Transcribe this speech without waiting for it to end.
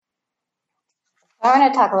I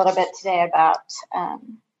want to talk a little bit today about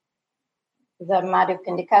the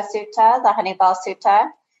Madhupindika Sutta, the Honeyball Sutta.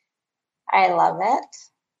 I love it.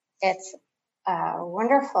 It's a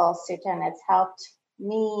wonderful sutta, and it's helped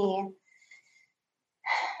me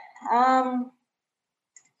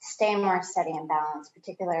stay more steady and balanced,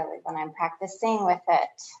 particularly when I'm practicing with it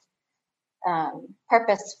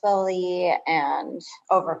purposefully and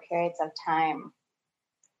over periods of time.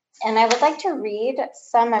 And I would like to read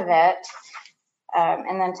some of it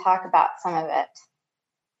and then talk about some of it.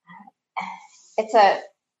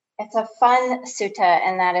 It's a fun sutta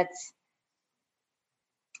in that it's,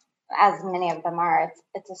 as many of them are,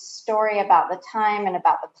 it's a story about the time and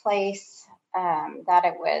about the place that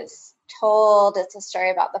it was told. It's a story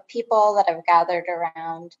about the people that have gathered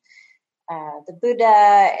around the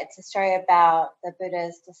Buddha. It's a story about the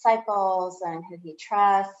Buddha's disciples and who he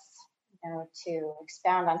trusts, to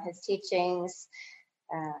expound on his teachings.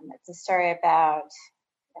 It's a story about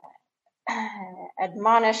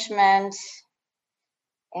admonishment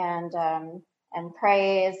and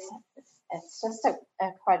praise. It's just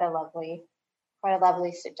quite a lovely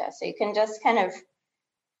sutta. So you can just kind of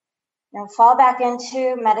fall back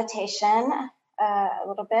into meditation a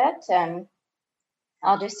little bit, and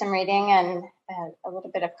I'll do some reading and a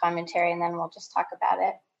little bit of commentary, and then we'll just talk about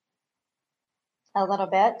it a little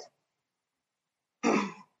bit.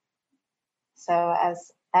 So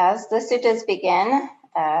as the suttas begin,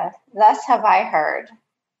 thus have I heard.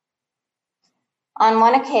 On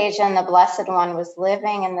one occasion, the Blessed One was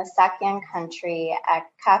living in the Sakyan country at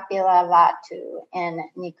Kapilavatthu in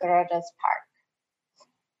Nigroda's park.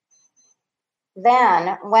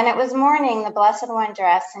 Then, when it was morning, the Blessed One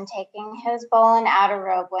dressed and taking his bowl and outer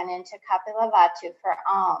robe went into Kapilavatthu for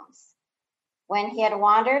alms. When he had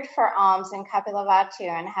wandered for alms in Kapilavatthu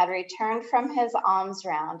and had returned from his alms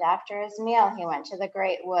round, after his meal he went to the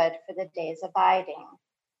great wood for the day's abiding,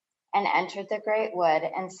 and entered the great wood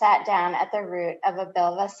and sat down at the root of a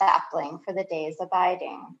bilva sapling for the day's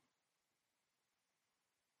abiding.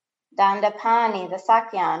 Dandapani, the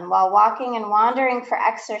Sakyan, while walking and wandering for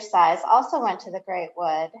exercise, also went to the great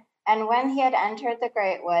wood, and when he had entered the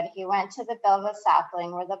great wood, he went to the bilva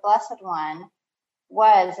sapling where the Blessed One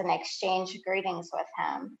was and exchanged greetings with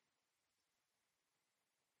him.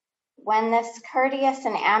 When this courteous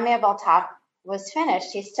and amiable talk was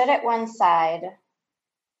finished, he stood at one side,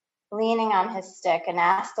 leaning on his stick, and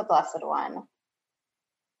asked the Blessed One,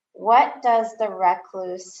 "What does the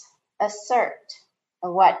recluse assert?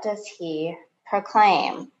 What does he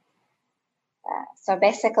proclaim?" So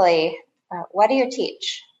basically, what do you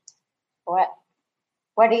teach? What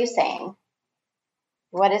are you saying?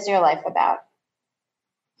 What is your life about?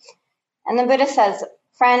 And the Buddha says,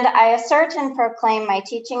 "Friend, I assert and proclaim my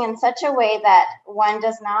teaching in such a way that one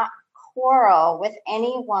does not quarrel with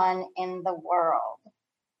anyone in the world,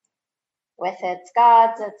 with its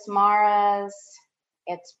gods, its maras,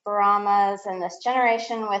 its brahmas, and this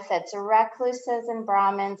generation with its recluses and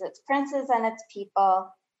brahmins, its princes and its people,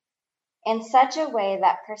 in such a way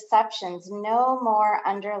that perceptions no more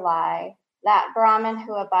underlie that Brahmin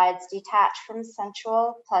who abides detached from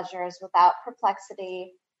sensual pleasures without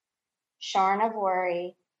perplexity, shorn of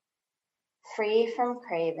worry, free from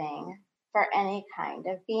craving for any kind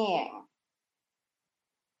of being."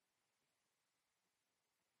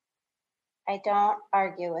 I don't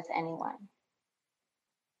argue with anyone,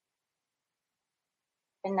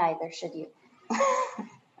 and neither should you.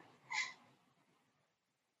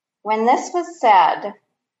 When this was said,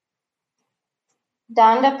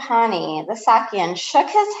 Dandapani, the Sakyan, shook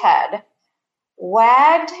his head,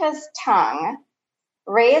 wagged his tongue,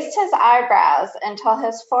 raised his eyebrows until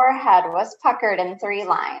his forehead was puckered in 3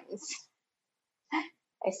 lines.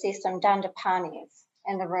 I see some Dandapanis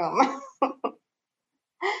in the room.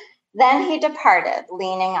 Then he departed,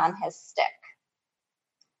 leaning on his stick.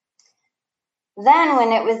 Then,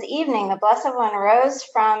 when it was evening, the Blessed One rose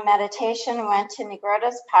from meditation and went to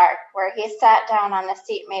Nigroda's park, where he sat down on a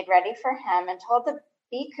seat made ready for him and told the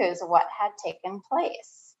bhikkhus what had taken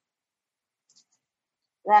place.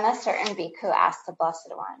 Then a certain bhikkhu asked the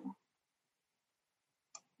Blessed One,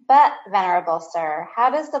 "But, Venerable Sir, how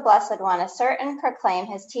does the Blessed One assert and proclaim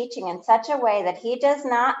his teaching in such a way that he does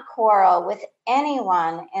not quarrel with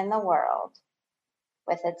anyone in the world,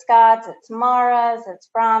 with its gods, its maras, its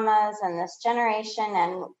brahmas, and this generation,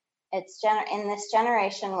 and in this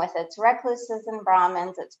generation with its recluses and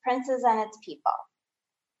brahmins, its princes and its people?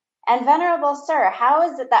 And Venerable Sir, how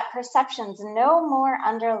is it that perceptions no more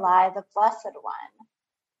underlie the Blessed One,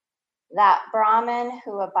 that Brahmin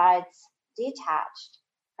who abides detached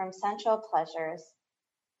from sensual pleasures,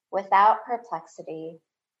 without perplexity,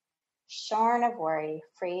 shorn of worry,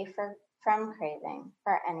 free from craving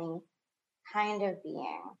for any kind of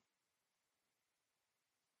being.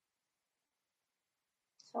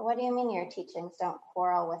 So what do you mean your teachings don't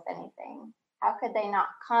quarrel with anything? How could they not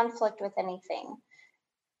conflict with anything?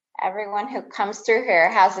 Everyone who comes through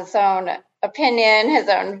here has his own opinion, his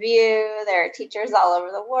own view. There are teachers all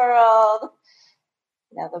over the world.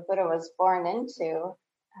 You know, the Buddha was born into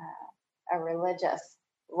a religious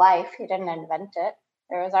life. He didn't invent it.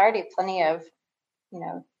 There was already plenty of, you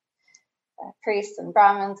know, priests and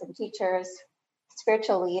Brahmins and teachers,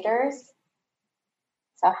 spiritual leaders.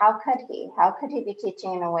 So how could he? How could he be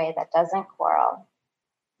teaching in a way that doesn't quarrel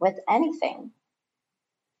with anything?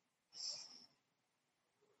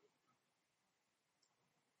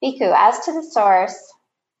 Bhikkhu, as to the source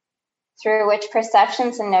through which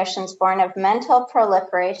perceptions and notions born of mental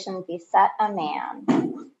proliferation beset a man,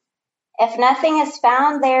 if nothing is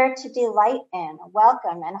found there to delight in,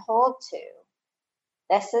 welcome, and hold to,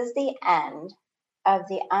 this is the end of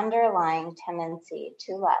the underlying tendency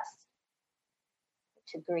to lust,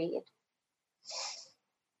 to greed,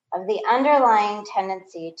 of the underlying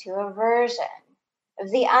tendency to aversion,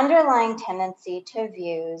 of the underlying tendency to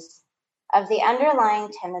views, of the underlying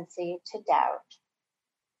tendency to doubt,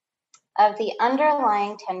 of the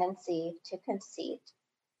underlying tendency to conceit,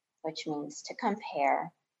 which means to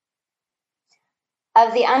compare,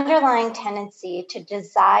 of the underlying tendency to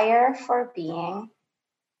desire for being,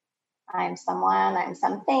 I'm someone, I'm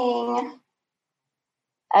something,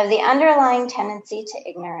 of the underlying tendency to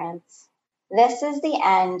ignorance. This is the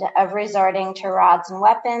end of resorting to rods and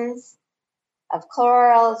weapons, of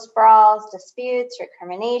quarrels, brawls, disputes,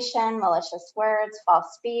 recrimination, malicious words,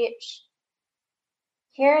 false speech.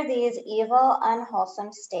 Here these evil,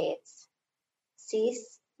 unwholesome states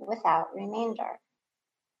cease without remainder.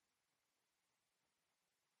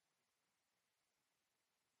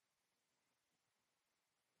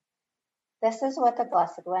 This is what the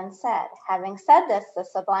Blessed One said. Having said this, the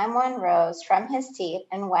Sublime One rose from his seat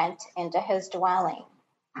and went into his dwelling.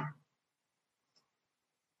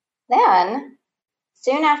 Then,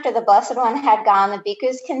 soon after the Blessed One had gone, the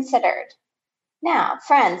bhikkhus considered, now,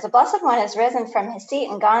 friends, the Blessed One has risen from his seat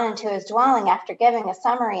and gone into his dwelling after giving a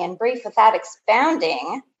summary and brief without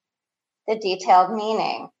expounding the detailed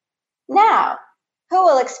meaning. Now, who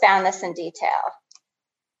will expound this in detail?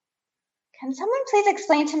 Can someone please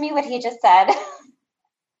explain to me what he just said?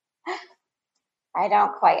 I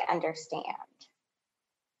don't quite understand.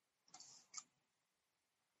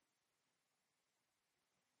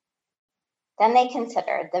 Then they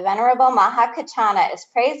considered, the Venerable Mahakaccana is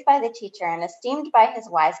praised by the teacher and esteemed by his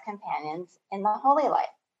wise companions in the holy life.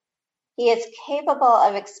 He is capable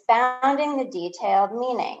of expounding the detailed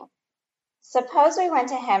meaning. Suppose we went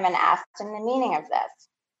to him and asked him the meaning of this.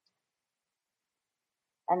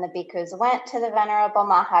 And the bhikkhus went to the Venerable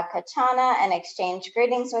Mahakaccana and exchanged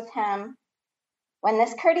greetings with him. When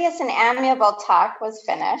this courteous and amiable talk was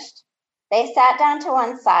finished, they sat down to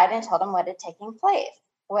one side and told him what had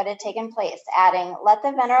taken place, adding, let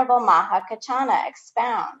the Venerable Mahakaccana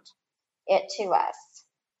expound it to us.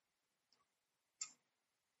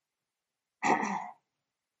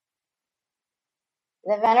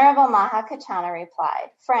 The Venerable Mahakaccana replied,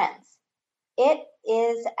 friends, it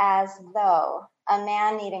is as though a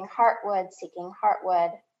man needing heartwood, seeking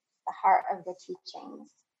heartwood, the heart of the teachings,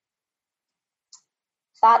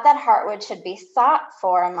 thought that heartwood should be sought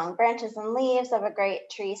for among branches and leaves of a great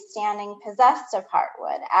tree standing possessed of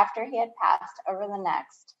heartwood after he had passed over the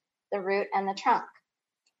next, the root and the trunk.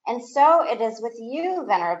 And so it is with you,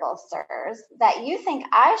 venerable sirs, that you think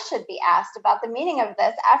I should be asked about the meaning of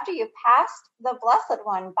this after you passed the Blessed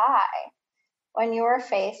One by, when you were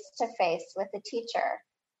face to face with the teacher.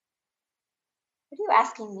 What are you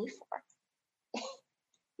asking me for?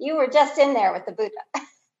 You were just in there with the Buddha.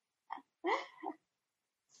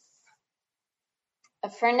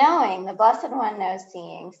 For knowing, the Blessed One knows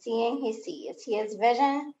seeing. Seeing, he sees. He is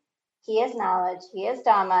vision. He is knowledge. He is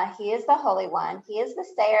Dhamma. He is the Holy One. He is the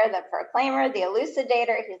sayer, the proclaimer, the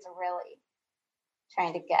elucidator. He's really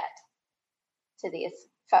trying to get to these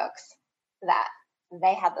folks that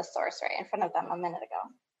they had the source right in front of them a minute ago.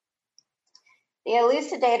 The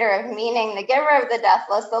elucidator of meaning, the giver of the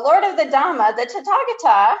deathless, the Lord of the Dhamma, the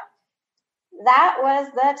Tathagata. That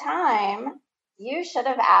was the time you should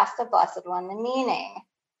have asked the Blessed One the meaning.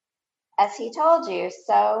 As he told you,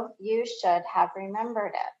 so you should have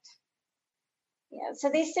remembered it. Yeah, so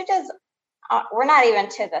these suttas, we're not even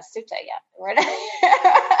to the sutta yet. We're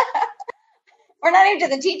not even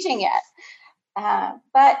to the teaching yet.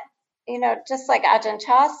 But, you know, just like Ajahn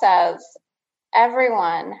Chah says,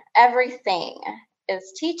 everything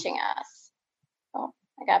is teaching us. Oh,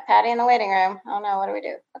 I got Patty in the waiting room. Oh no, what do we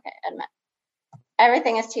do? Okay, admit.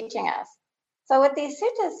 Everything is teaching us. So with these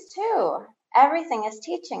suttas too, everything is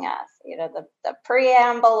teaching us. You know, the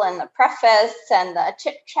preamble and the preface and the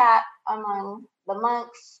chit chat among the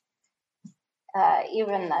monks,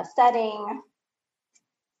 even the setting.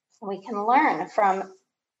 We can learn from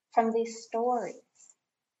these stories.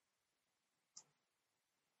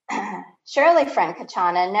 Surely, friend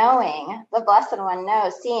Kachana, knowing, the Blessed One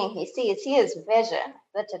knows, seeing he sees, he is vision,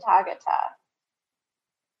 the Tathagata.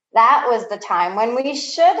 That was the time when we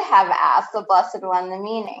should have asked the Blessed One the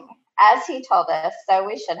meaning. As he told us, so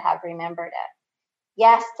we should have remembered it.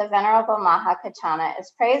 Yes, the Venerable Mahakachana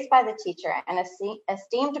is praised by the teacher and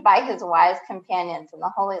esteemed by his wise companions in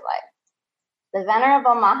the holy life. The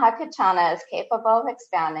Venerable Mahakachana is capable of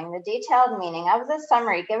expounding the detailed meaning of the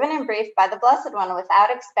summary given in brief by the Blessed One without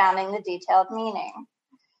expounding the detailed meaning.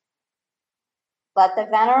 Let the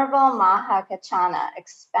Venerable Mahakachana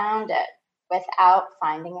expound it without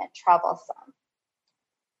finding it troublesome.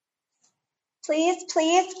 Please,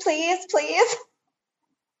 please, please, please.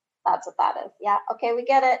 That's what that is. Yeah, okay, we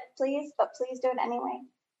get it. Please, but please do it anyway.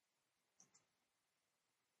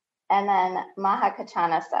 And then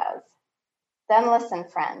Mahakachana says, then listen,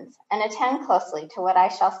 friends, and attend closely to what I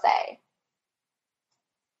shall say.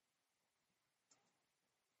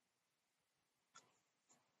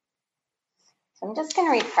 So I'm just going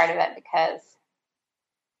to read part of it because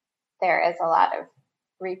there is a lot of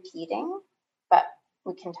repeating, but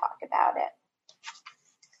we can talk about it.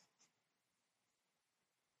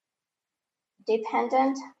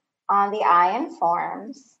 Dependent on the I and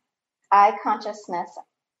forms, I consciousness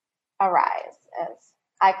arises.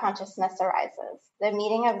 The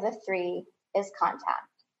meeting of the three is contact.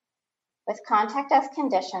 With contact as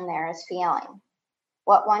condition, there is feeling.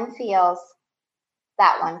 What one feels,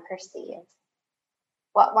 that one perceives.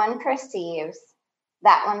 What one perceives,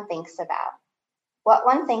 that one thinks about. What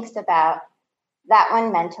one thinks about, that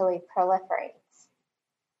one mentally proliferates.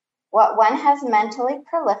 What one has mentally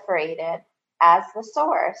proliferated as the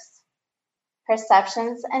source,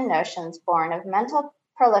 perceptions and notions born of mental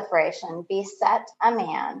proliferation beset a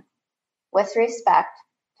man with respect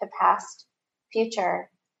to past,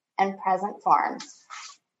 future, and present forms,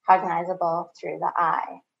 cognizable through the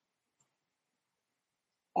eye,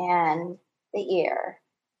 and the ear,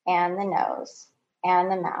 and the nose,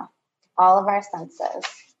 and the mouth, all of our senses.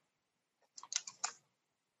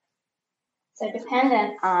 So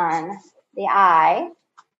dependent on the eye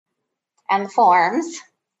and the forms,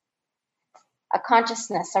 a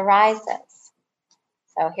consciousness arises.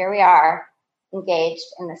 So here we are, engaged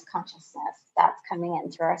in this consciousness that's coming in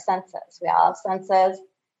through our senses. We all have senses,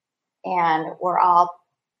 and we're all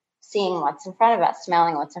seeing what's in front of us,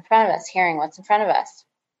 smelling what's in front of us, hearing what's in front of us.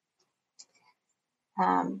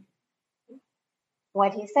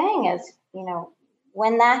 What he's saying is, you know,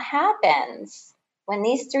 when that happens, when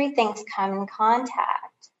these three things come in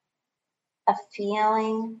contact, a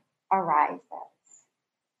feeling arises.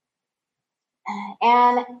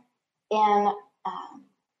 And in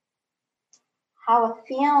how a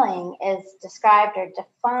feeling is described or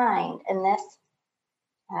defined in this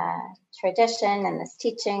tradition and this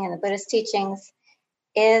teaching and the Buddhist teachings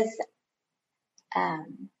is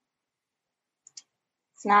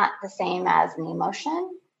it's not the same as an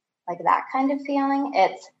emotion, like that kind of feeling.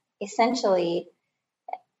 It's essentially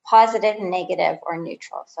positive, negative, or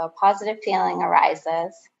neutral. So a positive feeling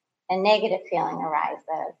arises, a negative feeling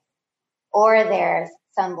arises, or there's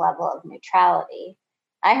some level of neutrality.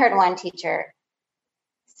 I heard one teacher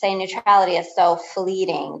say neutrality is so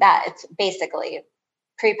fleeting that it's basically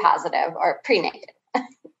pre-positive or pre-negative.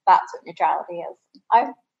 That's what neutrality is.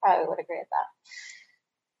 I probably would agree with that.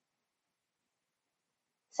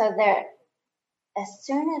 So there, as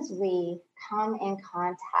soon as we come in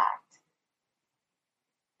contact,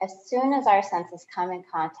 as soon as our senses come in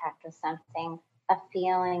contact with something, a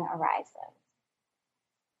feeling arises.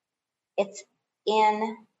 It's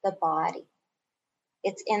in the body.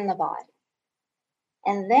 It's in the body.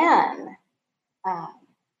 And then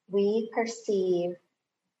we perceive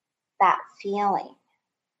that feeling.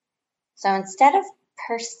 So instead of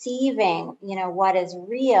perceiving, you know, what is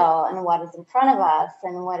real and what is in front of us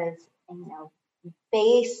and what is, you know,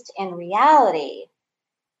 based in reality,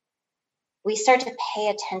 we start to pay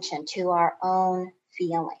attention to our own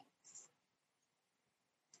feelings.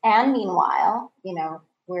 And meanwhile, you know,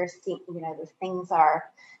 we're seeing, you know, the things are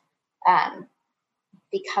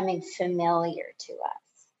becoming familiar to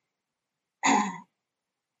us.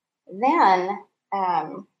 Then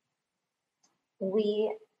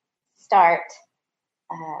we start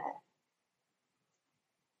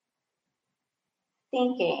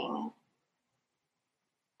thinking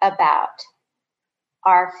about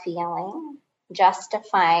our feeling,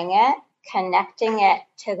 justifying it, connecting it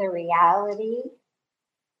to the reality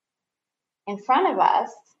in front of us,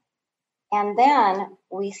 and then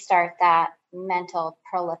we start that mental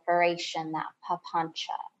proliferation, that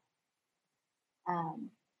papancha.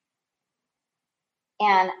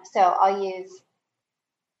 And so I'll use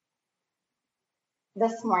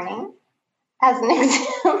this morning as an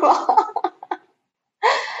example.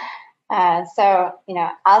 So,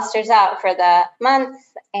 Alistair's out for the month,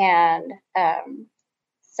 and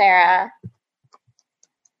Sarah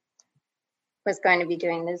was going to be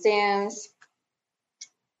doing the Zooms.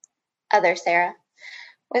 Other Sarah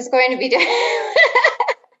was going to be doing,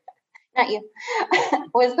 not you,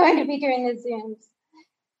 was going to be doing the Zooms,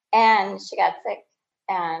 and she got sick,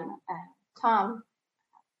 and Tom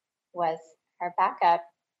was her backup.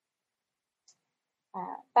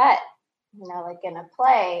 But, like in a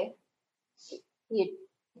play, you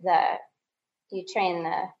train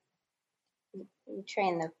the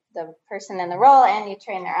person in the role, and you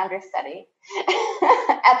train their understudy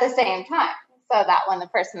at the same time, so that when the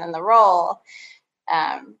person in the role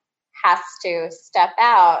has to step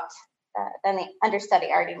out, then the understudy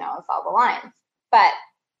already knows all the lines. But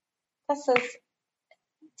this is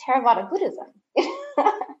Theravada Buddhism.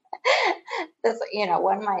 This,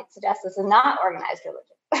 one might suggest this is not organized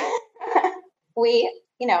religion. We,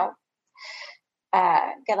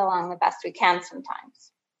 get along the best we can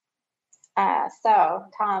sometimes. So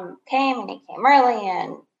Tom came, and he came early,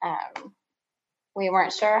 and we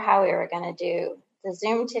weren't sure how we were going to do the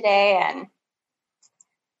Zoom today. And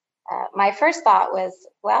my first thought was,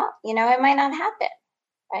 well, it might not happen,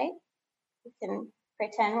 right? We can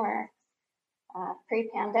pretend we're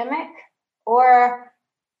pre-pandemic, or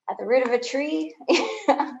at the root of a tree.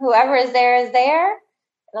 Whoever is there.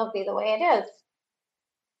 It'll be the way it is.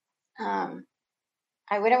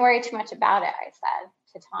 I wouldn't worry too much about it, I said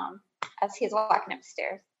to Tom as he's walking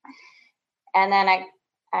upstairs. And then I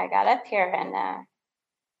got up here and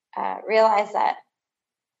realized that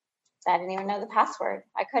I didn't even know the password.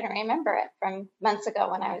 I couldn't remember it from months ago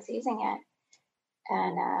when I was using it.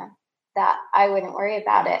 And that I wouldn't worry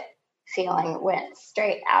about it feeling went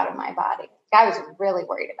straight out of my body. I was really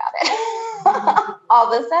worried about it.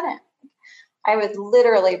 All of a sudden, I was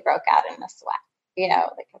literally broke out in a sweat,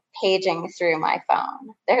 like paging through my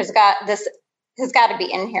phone. This has got to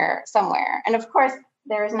be in here somewhere. And of course,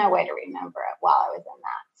 there was no way to remember it while I was in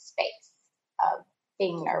that space of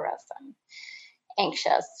being nervous and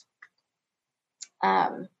anxious.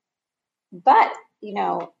 But,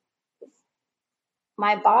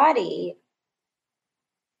 my body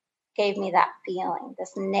gave me that feeling,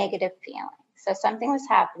 this negative feeling. So something was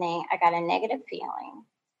happening. I got a negative feeling.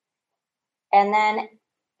 And then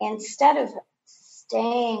instead of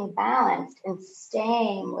staying balanced and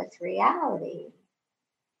staying with reality,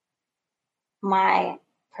 my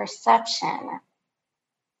perception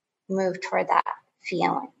moved toward that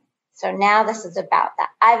feeling. So now this is about that.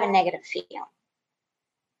 I have a negative feeling.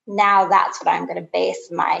 Now that's what I'm going to base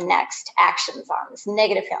my next actions on, this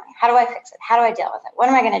negative feeling. How do I fix it? How do I deal with it? What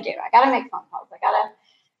am I going to do? I got to make phone calls. I got to,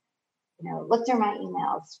 look through my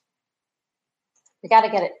emails. We got to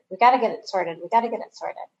get it sorted.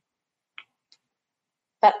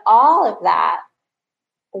 But all of that,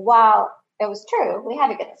 while it was true, we had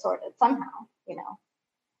to get it sorted somehow,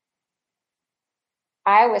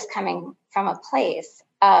 I was coming from a place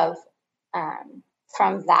of,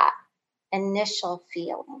 from that initial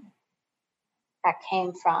feeling that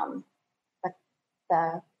came from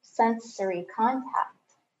the sensory contact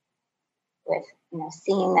with,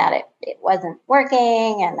 seeing that it wasn't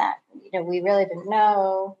working, and that, we really didn't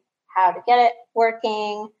know how to get it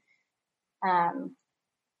working. I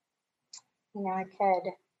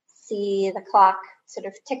could see the clock sort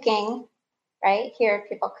of ticking, right? Hear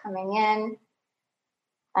people coming in.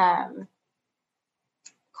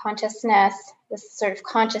 Consciousness, this sort of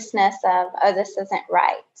consciousness of, oh, this isn't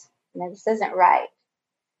right. This isn't right.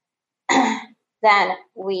 Then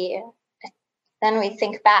we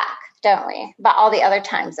think back, don't we, about all the other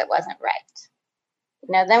times it wasn't right.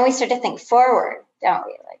 Then we start to think forward, don't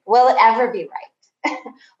we? Like, will it ever be right?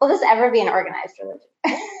 Will this ever be an organized religion?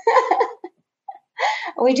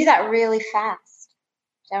 We do that really fast,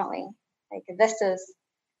 don't we? Like, this is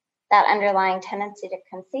that underlying tendency to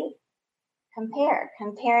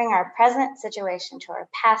comparing our present situation to our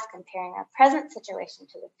past, comparing our present situation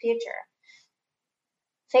to the future,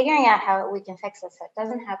 figuring out how we can fix this so it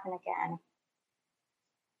doesn't happen again.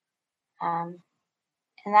 And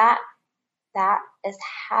that is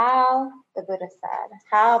how the Buddha said,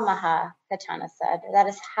 how Mahakachana said, that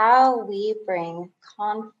is how we bring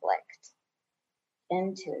conflict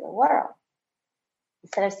into the world.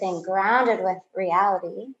 Instead of staying grounded with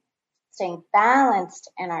reality, staying balanced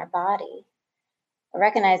in our body,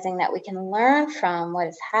 recognizing that we can learn from what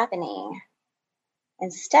is happening.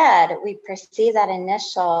 Instead, we perceive that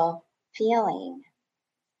initial feeling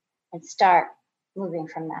and start moving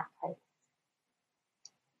from that place.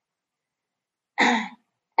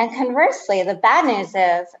 And conversely, the bad news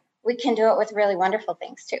is we can do it with really wonderful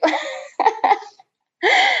things too.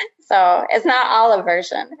 So it's not all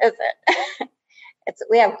aversion, is it?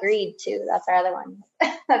 We have greed too. That's our other one.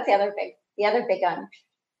 That's the other big one.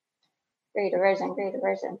 Greed, aversion, greed,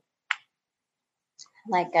 aversion.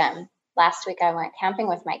 Like last week I went camping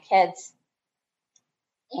with my kids,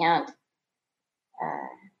 and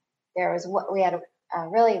we had a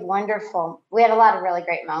really wonderful, we had a lot of really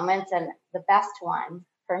great moments, and the best one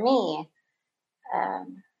for me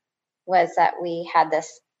was that we had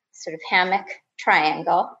this sort of hammock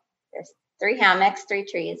triangle. There's 3 hammocks, 3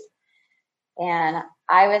 trees, and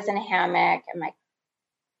I was in a hammock, and my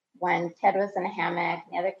one kid was in a hammock,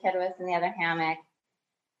 and the other kid was in the other hammock,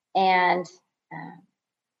 and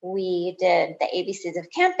we did the ABCs of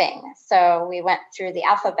camping. So we went through the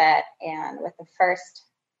alphabet, and with the first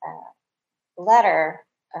letter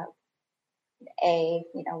of A,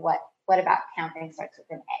 what about camping starts with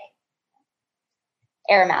an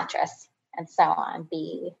A? Air mattress, and so on.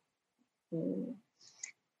 B,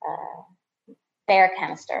 bear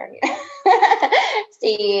canister.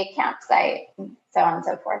 C, campsite, and so on and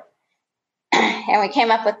so forth. And we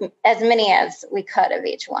came up with as many as we could of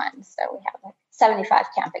each one. So we have like 75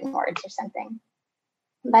 camping words or something.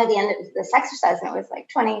 By the end of this exercise, and it was like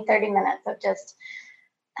 20, 30 minutes of just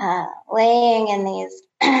laying in these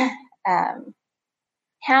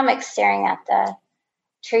hammocks, staring at the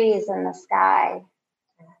trees and the sky,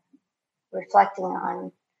 reflecting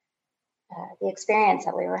on the experience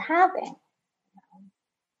that we were having,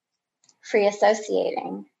 free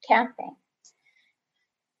associating, camping.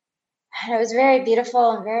 And it was very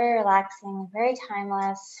beautiful and very relaxing, very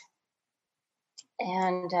timeless,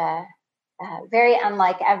 and very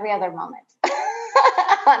unlike every other moment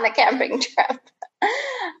on the camping trip.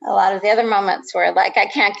 A lot of the other moments were like, I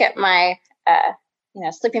can't get my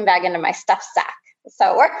sleeping bag into my stuffed sack,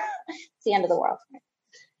 so it's the end of the world.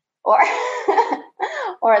 Or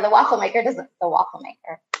the waffle maker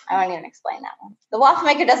I won't even explain that one. The waffle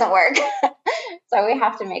maker doesn't work. So we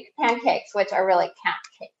have to make pancakes, which are really camp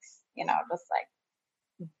cakes, just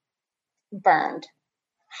like burned,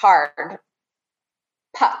 hard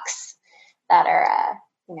pucks that are,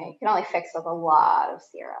 you can only fix with a lot of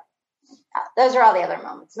syrup. Those are all the other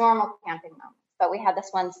moments, normal camping moments. But we had this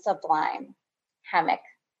one sublime hammock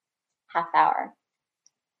half hour.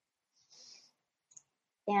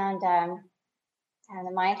 And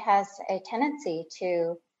the mind has a tendency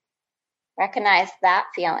to recognize that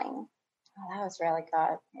feeling. Oh, that was really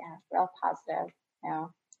good. Yeah, real positive.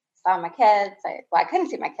 Saw my kids. I couldn't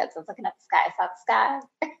see my kids. I was looking at the sky. I saw the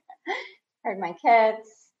sky. Heard my kids.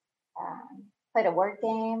 Played a word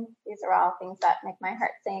game. These are all things that make my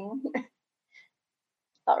heart sing.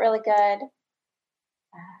 Felt really good.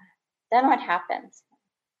 Then what happens?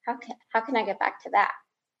 How can I get back to that?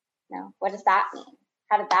 What does that mean?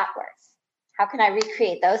 How did that work? How can I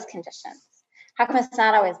recreate those conditions? How come it's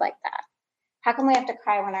not always like that? How come we have to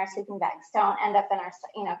cry when our sleeping bags don't end up in our,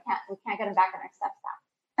 we can't get them back in our stuff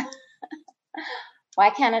sack? Why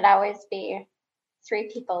can't it always be 3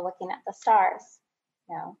 people looking at the stars,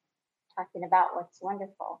 talking about what's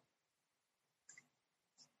wonderful?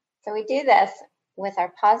 So we do this with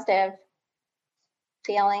our positive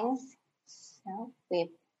feelings.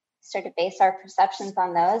 We start to base our perceptions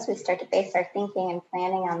on those. We start to base our thinking and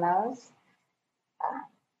planning on those.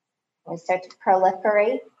 We start to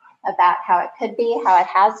proliferate about how it could be, how it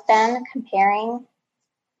has been, comparing.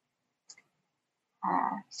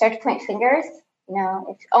 Start to point fingers.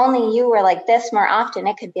 If only you were like this more often,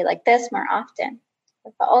 it could be like this more often.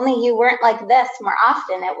 If only you weren't like this more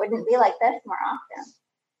often, it wouldn't be like this more often.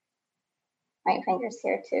 Point fingers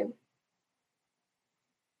here too.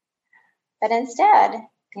 But instead,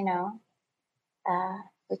 we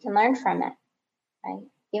can learn from it, right?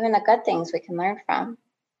 Even the good things we can learn from.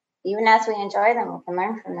 Even as we enjoy them, we can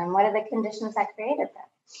learn from them. What are the conditions that created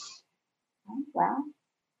them? Well,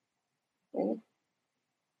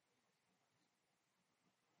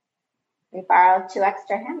 we borrowed 2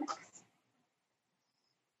 extra hammocks.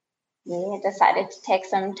 We decided to take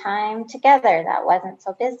some time together that wasn't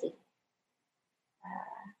so busy.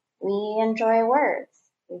 We enjoy words.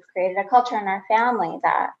 We've created a culture in our family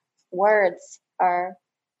that words are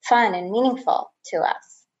fun and meaningful to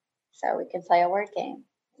us. So we can play a word game,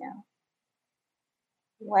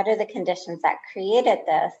 What are the conditions that created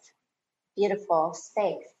this beautiful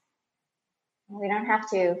space? We don't have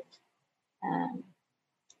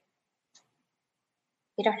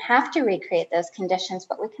to recreate those conditions,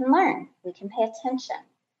 but we can learn. We can pay attention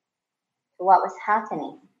to what was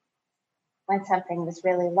happening when something was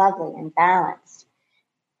really lovely and balanced.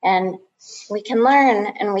 And we can learn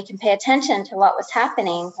and we can pay attention to what was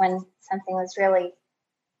happening when something was really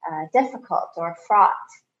difficult or fraught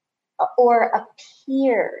or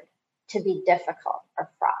appeared to be difficult or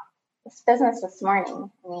fraught. This business this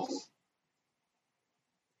morning, I mean,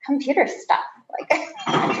 computer stuff, like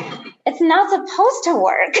it's not supposed to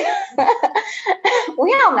work.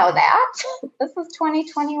 We all know that. This is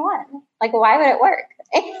 2021. Like, why would it work?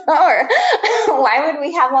 Or why would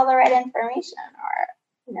we have all the right information?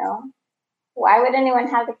 Or, why would anyone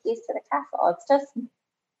have the keys to the castle? It's just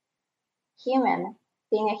human,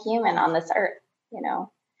 being a human on this earth,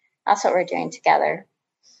 That's what we're doing together.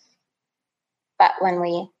 But when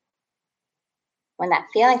that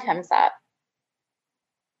feeling comes up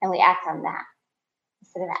and we act on that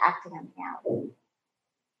instead of acting on reality.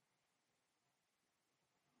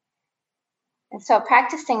 And so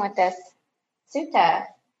practicing with this sutta,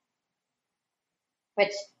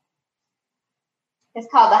 which is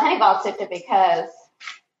called the Honeyball Sutta because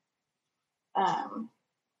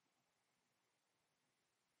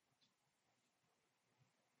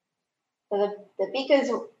the bhikkhus,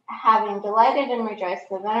 having delighted and rejoiced,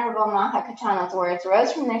 the Venerable Mahakaccana's words,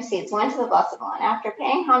 rose from their seats, went to the Blessed One. After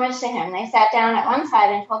paying homage to him, they sat down at one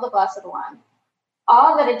side and told the Blessed One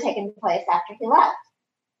all that had taken place after he left,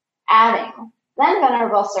 adding, "Then,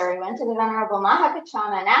 Venerable Sir, we went to the Venerable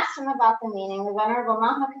Mahakaccana and asked him about the meaning. The Venerable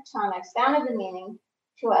Mahakaccana expounded the meaning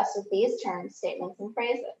to us with these terms, statements, and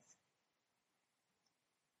phrases.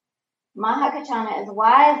 Mahakaccana is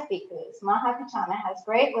wise, bhikkhus. Mahakaccana has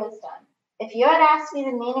great wisdom. If you had asked me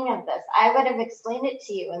the meaning of this, I would have explained it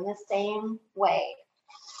to you in the same way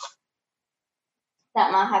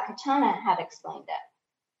that Mahakaccana had explained it.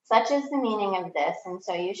 Such is the meaning of this, and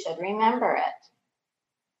so you should remember it."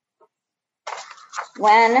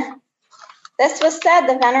 When this was said,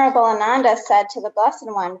 the Venerable Ananda said to the Blessed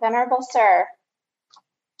One, "Venerable Sir,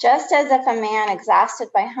 just as if a man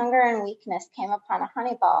exhausted by hunger and weakness came upon a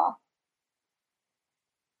honey ball,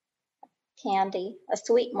 candy, a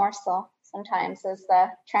sweet morsel, sometimes is the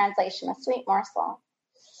translation, a sweet morsel.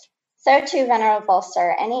 So too, Venerable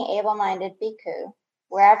Sir, any able-minded bhikkhu,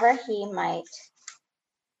 wherever he might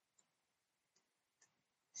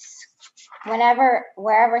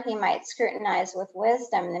scrutinize with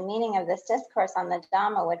wisdom the meaning of this discourse on the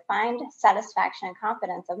Dhamma, would find satisfaction and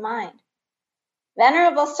confidence of mind.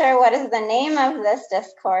 Venerable Sir, what is the name of this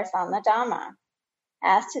discourse on the Dhamma?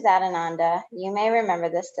 As to that, Ananda, you may remember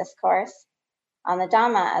this discourse on the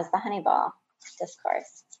Dhamma as the honey ball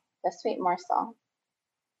discourse, the sweet morsel."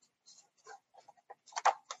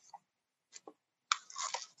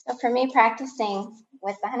 So for me, practicing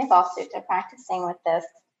with the Honeyball Sutta, practicing with this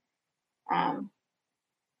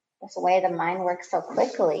way the mind works so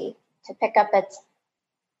quickly to pick up its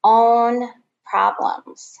own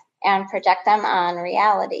problems and project them on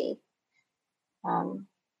reality.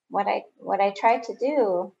 What I try to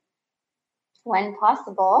do when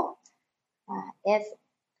possible is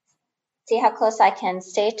see how close I can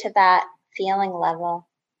stay to that feeling level,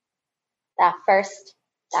 that first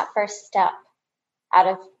step out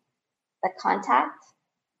of the contact.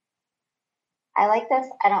 I like this,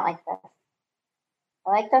 I don't like this. I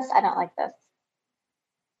like this, I don't like this.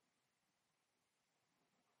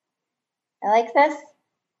 I like this.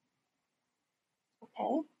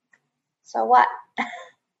 Okay, so what?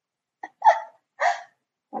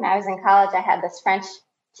 When I was in college, I had this French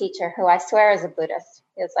teacher who I swear is a Buddhist.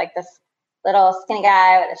 He was like this little skinny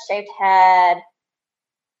guy with a shaved head,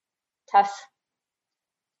 tough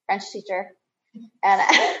French teacher.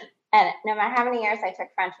 And no matter how many years I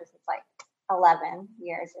took French, which was like 11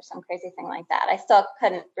 years or some crazy thing like that, I still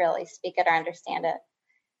couldn't really speak it or understand it.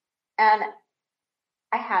 And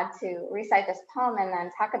I had to recite this poem and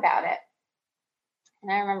then talk about it.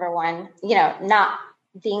 And I remember one, not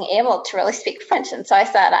being able to really speak French. And so I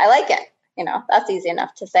said, I like it. That's easy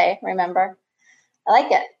enough to say, remember? I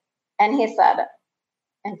like it. And he said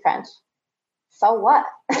in French, so what?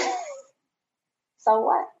 So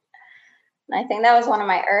what? And I think that was one of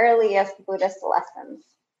my earliest Buddhist lessons.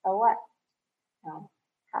 So what?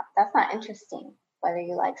 That's not interesting, whether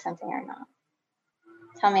you like something or not.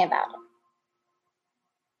 Tell me about it.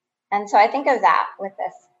 And so I think of that with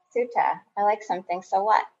this sutta. I like something, so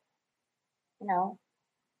what?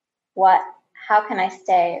 How can I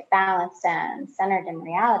stay balanced and centered in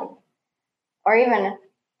reality? Or even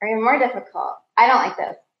more difficult, I don't like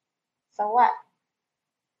this. So what?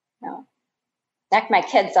 No. Like my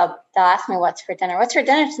kids, they'll ask me what's for dinner. What's for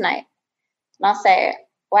dinner tonight? And I'll say,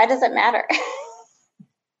 why does it matter?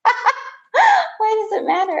 Why does it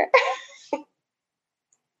matter?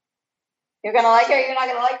 You're going to like it or you're not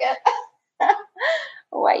going to like it.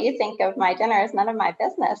 What you think of my dinner is none of my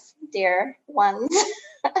business, dear ones.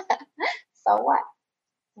 So what?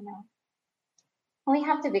 You know, we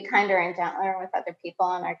have to be kinder and gentler with other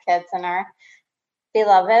people and our kids and our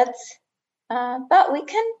beloveds. But we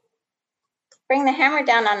can bring the hammer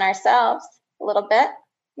down on ourselves a little bit,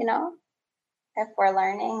 you know, if we're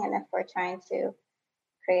learning and if we're trying to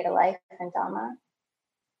create a life in Dhamma.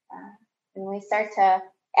 When we start to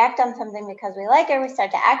act on something because we like it, we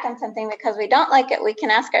start to act on something because we don't like it, we can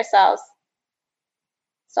ask ourselves,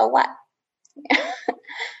 so what?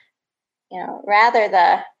 You know, rather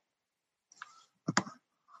the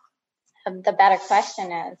better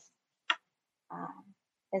question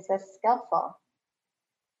is this skillful?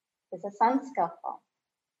 Is this unskillful?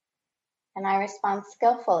 Can I respond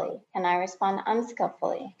skillfully? Can I respond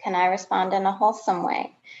unskillfully? Can I respond in a wholesome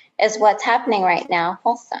way? Is what's happening right now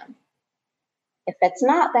wholesome? If it's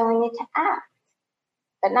not, then we need to act.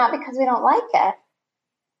 But not because we don't like it,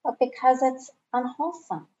 but because it's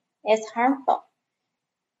unwholesome. It's harmful.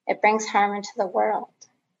 It brings harm into the world.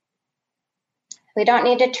 We don't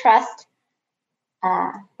need to trust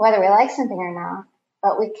whether we like something or not,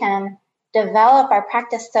 but we can develop our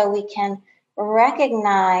practice so we can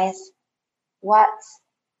recognize what's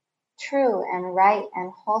true and right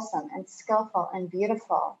and wholesome and skillful and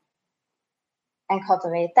beautiful and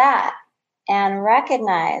cultivate that, and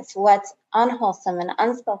recognize what's unwholesome and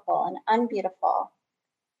unskillful and unbeautiful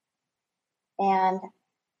and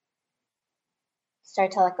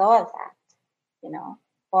start to let go of that, you know,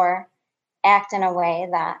 or act in a way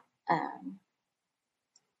that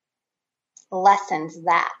lessens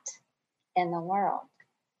that in the world.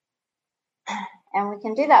 And we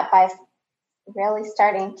can do that by really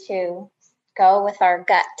starting to go with our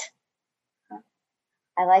gut.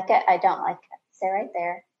 I like it, I don't like it. Stay right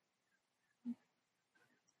there.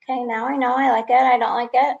 Okay, now I know I like it, I don't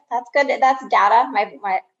like it. That's good. That's data.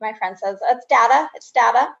 My friend says, that's data. It's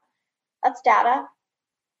data. That's data.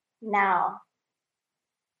 Now,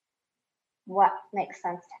 what makes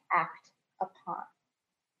sense to act upon?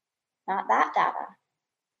 Not that data,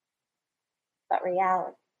 but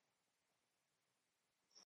reality.